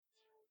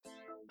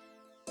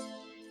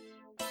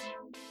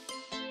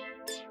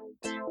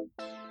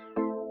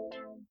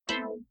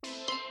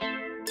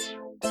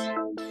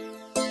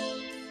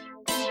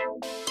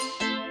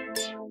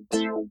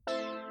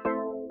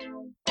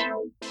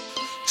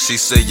She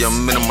say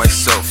I'm into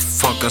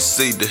myself, I'm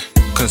conceited.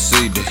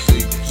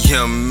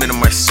 Yeah, I'm into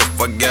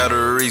myself, I got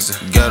a reason.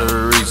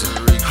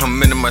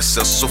 I'm into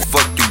myself, so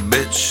fuck you,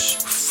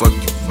 bitch. Fuck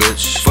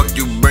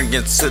you, bring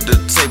it to the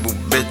table,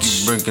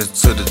 bitch.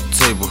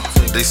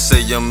 They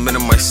say I'm into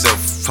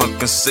myself, I'm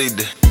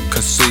conceited.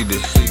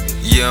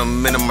 Yeah,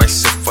 I'm into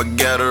myself, I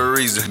got a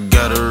reason.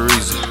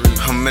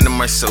 I'm into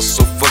myself,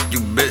 so fuck you,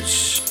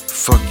 bitch.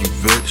 Fuck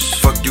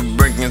you,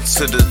 bring it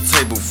to the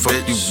table,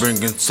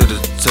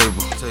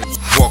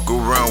 Walk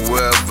around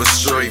wherever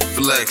straight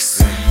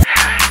flexing.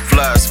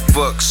 Fly as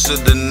fuck,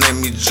 shoulda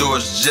named me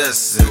George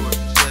Jetson.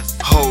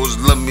 Hoes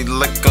love me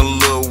like a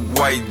little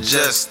white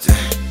Justin.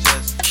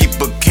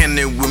 Keep a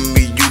cannon with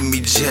me, you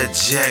me Jet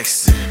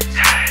Jackson.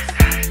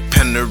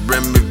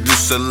 Panoramic view,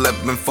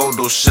 celeb in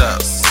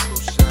Photoshops.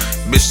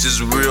 Bitch,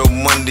 this real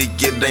money,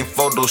 it ain't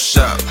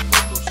Photoshop.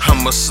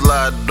 I'ma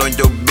slide on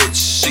your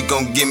bitch, she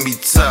gon' give me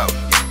top.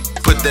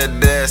 Put that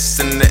ass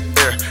in the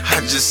air, I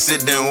just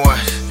sit and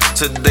watch.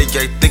 Today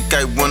I think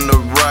I wanna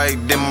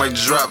ride in my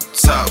drop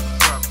top.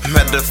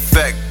 Matter of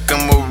fact,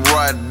 I'ma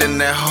ride in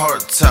that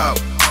hard top.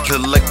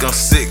 Look like I'm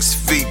 6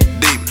 feet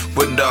deep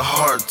with the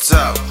hard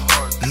top.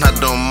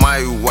 Not on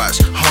my watch,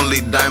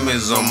 only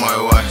diamonds on my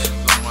watch.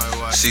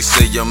 She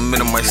say I'm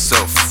into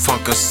myself, I'm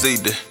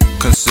conceited.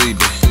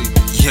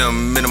 Yeah,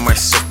 I'm into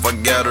myself, I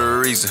got a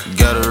reason.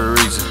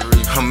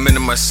 I'm into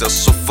myself,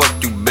 so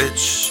fuck you,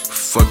 bitch.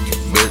 Fuck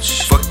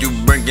you,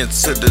 bring it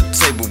to the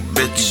table,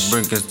 bitch.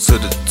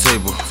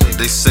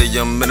 They say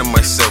I'm into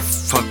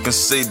myself, I'm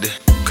conceited.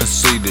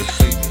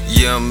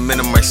 Yeah, I'm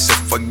into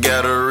myself, I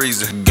got a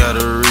reason.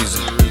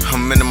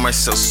 I'm into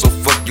myself, so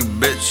fuck you,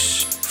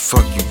 bitch.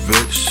 Fuck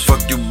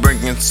you,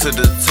 bring it to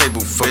the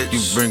table, bitch.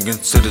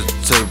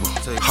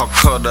 I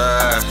caught her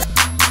eye,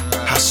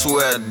 I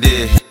swear I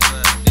did.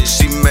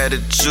 She mad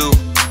at you,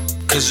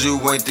 cause you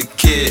ain't the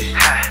kid.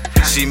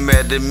 She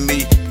mad at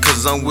me,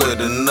 cause I'm with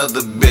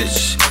another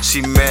bitch.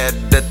 She mad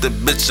at the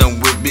bitch I'm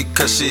with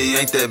because she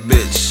ain't that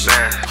bitch.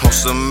 On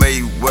some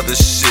Mayweather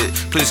shit,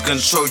 please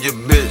control your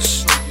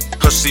bitch.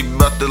 Cause she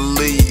bout to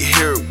leave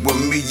here with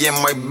me and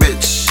my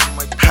bitch.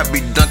 I be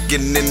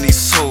dunking in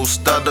these hoes,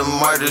 start a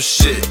murder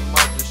shit.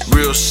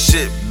 Real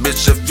shit,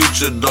 bitch, your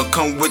future don't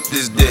come with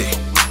this day.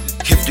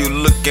 If you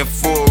looking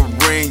for a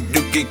ring,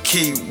 you can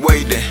keep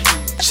waiting.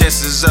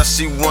 Chances are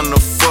she wanna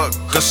fuck,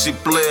 cause she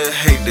player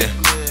hating.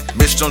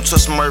 Bitch, don't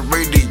trust my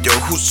radio,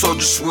 who told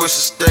you switch the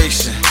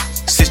station?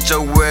 Sit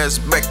your ass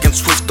back and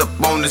twist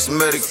up on this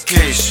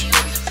medication.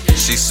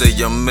 She say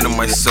I'm into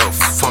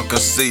myself, I'm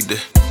conceited.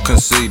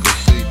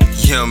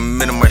 Yeah,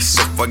 I'm into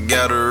myself, I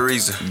got a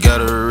reason.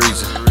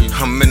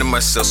 I'm into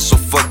myself, so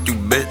fuck you,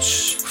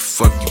 bitch.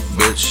 Fuck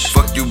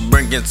you,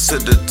 bring it to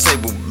the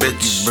table,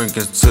 bitch.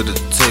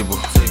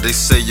 They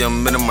say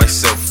I'm into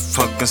myself,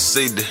 I'm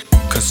conceited.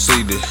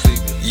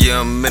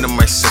 Yeah, I'm into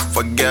myself,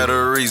 I got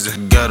a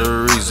reason.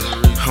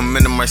 I'm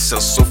into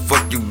myself, so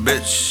fuck you,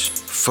 bitch.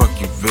 Fuck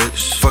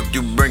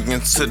you, bring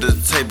it to the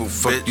table,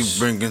 bitch.